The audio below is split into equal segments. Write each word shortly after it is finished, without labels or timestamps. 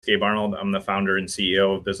Gabe Arnold. I'm the founder and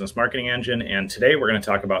CEO of Business Marketing Engine. And today we're going to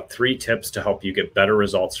talk about 3 tips to help you get better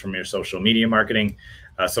results from your social media marketing.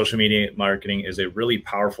 Social media marketing is a really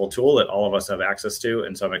powerful tool that all of us have access to.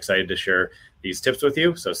 And so I'm excited to share these tips with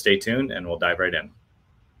you. So stay tuned and we'll dive right in.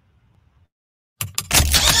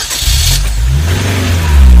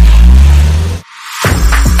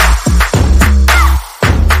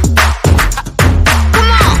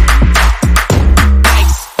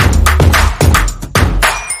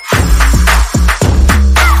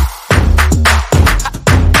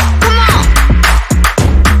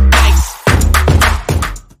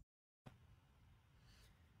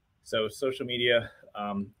 So social media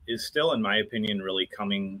is still, in my opinion, really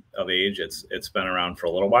coming of age. It's been around for a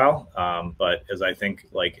little while, but as I think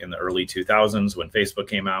like in the early 2000s when Facebook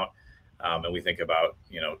came out, and we think about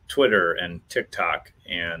Twitter and TikTok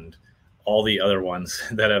and all the other ones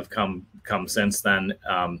that have come since then,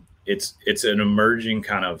 it's an emerging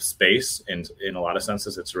kind of space, and in a lot of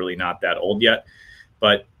senses, it's really not that old yet.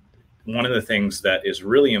 But one of the things that is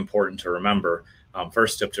really important to remember.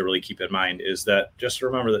 First tip to really keep in mind is that just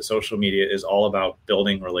remember that social media is all about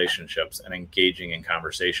building relationships and engaging in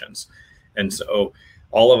conversations. And so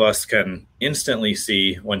all of us can instantly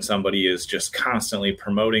see when somebody is just constantly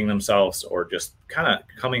promoting themselves or just kind of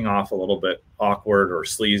coming off a little bit awkward or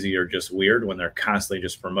sleazy or just weird when they're constantly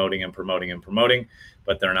just promoting,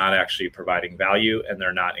 but they're not actually providing value and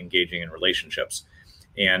they're not engaging in relationships.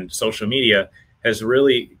 And social media has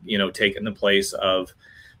really, taken the place of,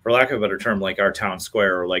 for lack of a better term, like our town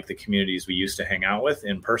square or like the communities we used to hang out with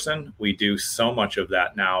in person. We do so much of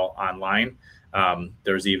that now online.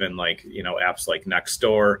 There's even apps like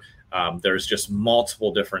Nextdoor. There's just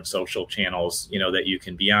multiple different social channels, that you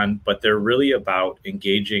can be on, but they're really about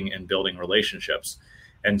engaging and building relationships.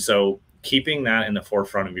 And so keeping that in the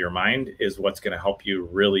forefront of your mind is what's going to help you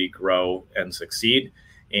really grow and succeed.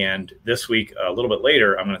 And this week, a little bit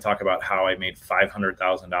later, I'm going to talk about how I made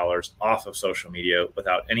 $500,000 off of social media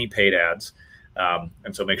without any paid ads.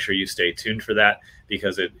 And so make sure you stay tuned for that,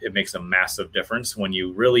 because it makes a massive difference when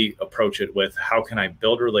you really approach it with how can I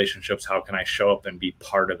build relationships? How can I show up and be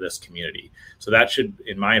part of this community? So that should,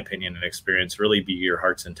 in my opinion and experience, really be your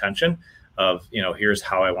heart's intention of, here's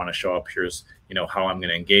how I want to show up. Here's, how I'm going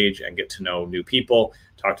to engage and get to know new people,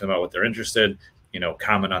 talk to them about what they're interested,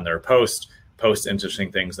 comment on their post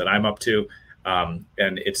interesting things that I'm up to. And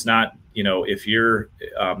it's not, if you're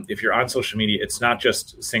on social media, it's not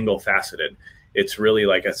just single faceted. It's really,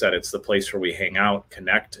 like I said, it's the place where we hang out,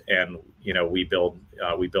 connect, and, we build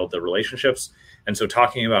the relationships. And so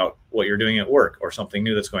talking about what you're doing at work or something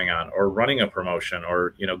new that's going on, or running a promotion,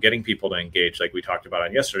 or, getting people to engage, like we talked about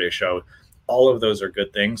on yesterday's show, all of those are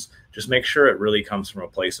good things. Just make sure it really comes from a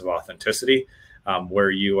place of authenticity,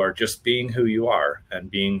 where you are just being who you are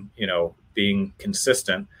and being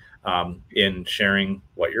consistent in sharing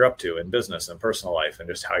what you're up to in business and personal life and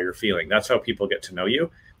just how you're feeling. That's how people get to know you.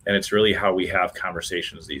 And it's really how we have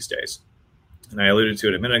conversations these days. And I alluded to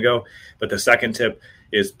it a minute ago, but the second tip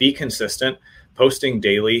is be consistent. Posting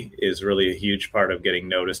daily is really a huge part of getting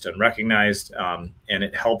noticed and recognized. And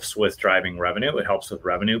it helps with driving revenue. It helps with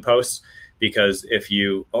revenue posts, because if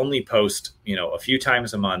you only post, a few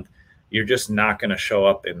times a month, you're just not going to show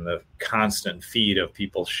up in the constant feed of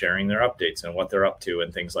people sharing their updates and what they're up to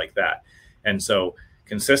and things like that. And so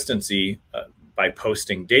consistency by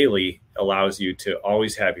posting daily allows you to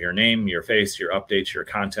always have your name, your face, your updates, your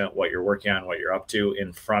content, what you're working on, what you're up to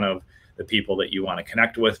in front of the people that you want to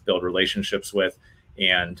connect with, build relationships with,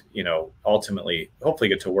 and, ultimately, hopefully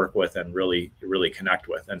get to work with and really, really connect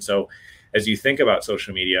with. And so as you think about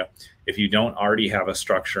social media, if you don't already have a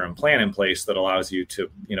structure and plan in place that allows you to,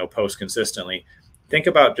 post consistently, think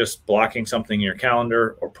about just blocking something in your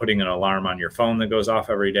calendar or putting an alarm on your phone that goes off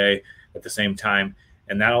every day at the same time.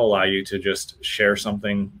 And that'll allow you to just share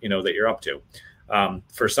something, that you're up to.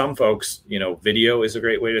 For some folks, video is a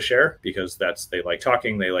great way to share, because they like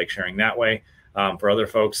talking, they like sharing that way. For other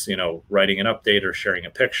folks, writing an update or sharing a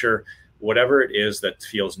picture, whatever it is that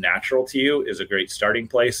feels natural to you is a great starting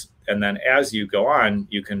place. And then as you go on,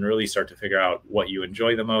 you can really start to figure out what you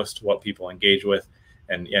enjoy the most, what people engage with,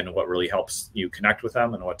 and what really helps you connect with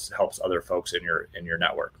them and what helps other folks in your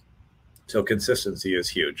network. So consistency is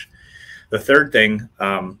huge. The third thing,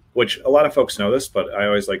 which a lot of folks know this, but I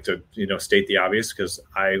always like to, state the obvious, because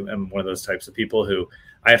I am one of those types of people who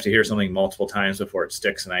I have to hear something multiple times before it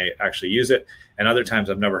sticks and I actually use it. And other times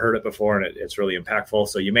I've never heard it before and it's really impactful.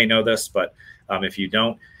 So you may know this, but if you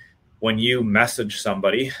don't, when you message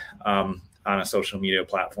somebody on a social media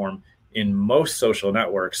platform, in most social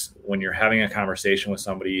networks, when you're having a conversation with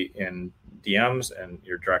somebody in DMs and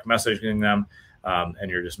you're direct messaging them and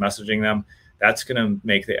you're just messaging them, that's going to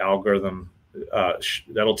make the algorithm,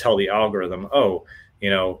 that'll tell the algorithm, oh,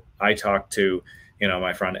 I talk to,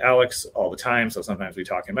 my friend Alex all the time. So sometimes we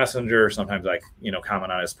talk in Messenger, sometimes I,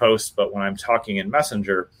 comment on his posts. But when I'm talking in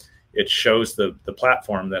Messenger, it shows the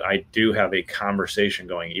platform that I do have a conversation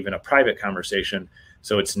going, even a private conversation.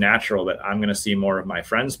 So it's natural that I'm going to see more of my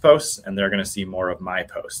friends' posts and they're going to see more of my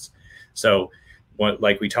posts. So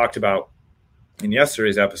like we talked about in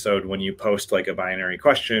yesterday's episode, when you post like a binary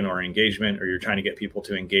question or engagement, or you're trying to get people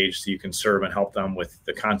to engage so you can serve and help them with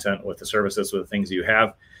the content, with the services, with the things you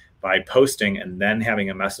have, by posting and then having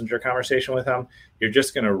a Messenger conversation with them, you're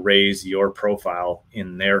just going to raise your profile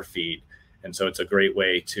in their feed. And so it's a great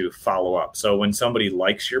way to follow up. So when somebody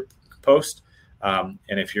likes your post, and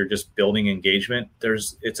if you're just building engagement,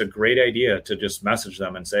 it's a great idea to just message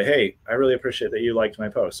them and say, hey, I really appreciate that you liked my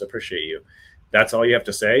post. I appreciate you. That's all you have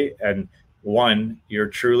to say. And one, you're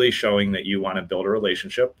truly showing that you want to build a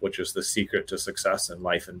relationship, which is the secret to success in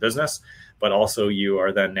life and business. But also you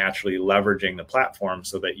are then naturally leveraging the platform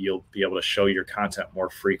so that you'll be able to show your content more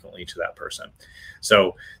frequently to that person.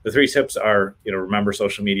 So the 3 tips are, remember,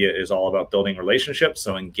 social media is all about building relationships.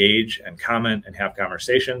 So engage and comment and have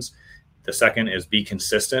conversations. The second is be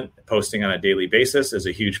consistent. Posting on a daily basis is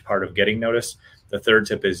a huge part of getting noticed. The third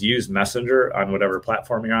tip is use Messenger on whatever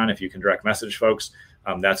platform you're on. If you can direct message folks,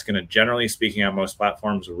 that's going to, generally speaking, on most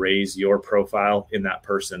platforms, raise your profile in that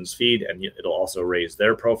person's feed, and it'll also raise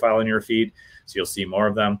their profile in your feed. So you'll see more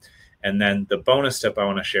of them. And then the bonus tip I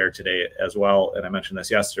want to share today as well, and I mentioned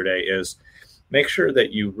this yesterday, is make sure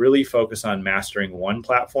that you really focus on mastering one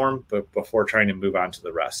platform before trying to move on to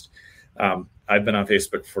the rest. I've been on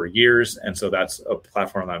Facebook for years, and so that's a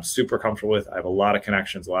platform that I'm super comfortable with. I have a lot of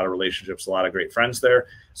connections, a lot of relationships, a lot of great friends there.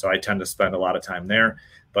 So I tend to spend a lot of time there.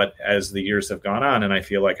 But as the years have gone on, and I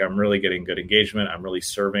feel like I'm really getting good engagement, I'm really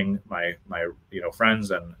serving my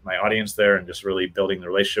friends and my audience there, and just really building the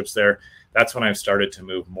relationships there. That's when I've started to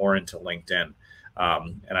move more into LinkedIn.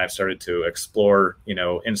 And I've started to explore,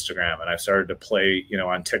 Instagram, and I've started to play,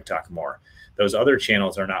 on TikTok more. Those other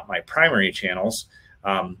channels are not my primary channels,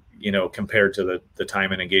 compared to the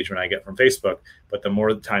time and engagement I get from Facebook. But the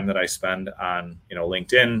more time that I spend on,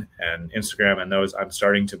 LinkedIn and Instagram and those, I'm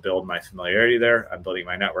starting to build my familiarity there. I'm building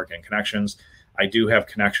my network and connections. I do have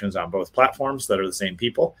connections on both platforms that are the same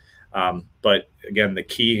people. But again, the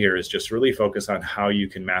key here is just really focus on how you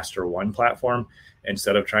can master one platform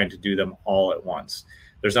instead of trying to do them all at once.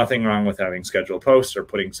 There's nothing wrong with having scheduled posts or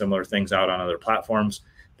putting similar things out on other platforms,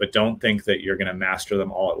 but don't think that you're going to master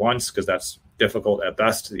them all at once, because that's difficult at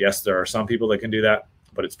best. Yes, there are some people that can do that,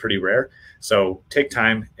 but it's pretty rare. So take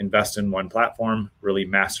time, invest in one platform, really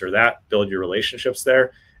master that, build your relationships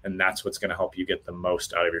there, and that's what's going to help you get the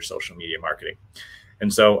most out of your social media marketing.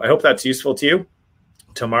 And so I hope that's useful to you.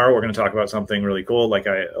 Tomorrow, we're going to talk about something really cool, like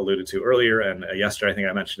I alluded to earlier. And yesterday, I think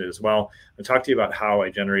I mentioned it as well. I'll talk to you about how I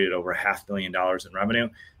generated over $500,000 in revenue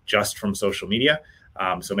just from social media.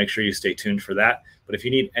 So make sure you stay tuned for that. But if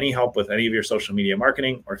you need any help with any of your social media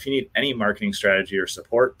marketing, or if you need any marketing strategy or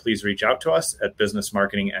support, please reach out to us at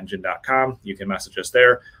businessmarketingengine.com. You can message us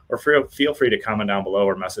there, or feel free to comment down below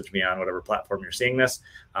or message me on whatever platform you're seeing this.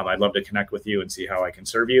 I'd love to connect with you and see how I can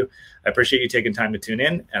serve you. I appreciate you taking time to tune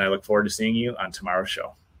in, and I look forward to seeing you on tomorrow's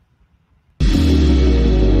show.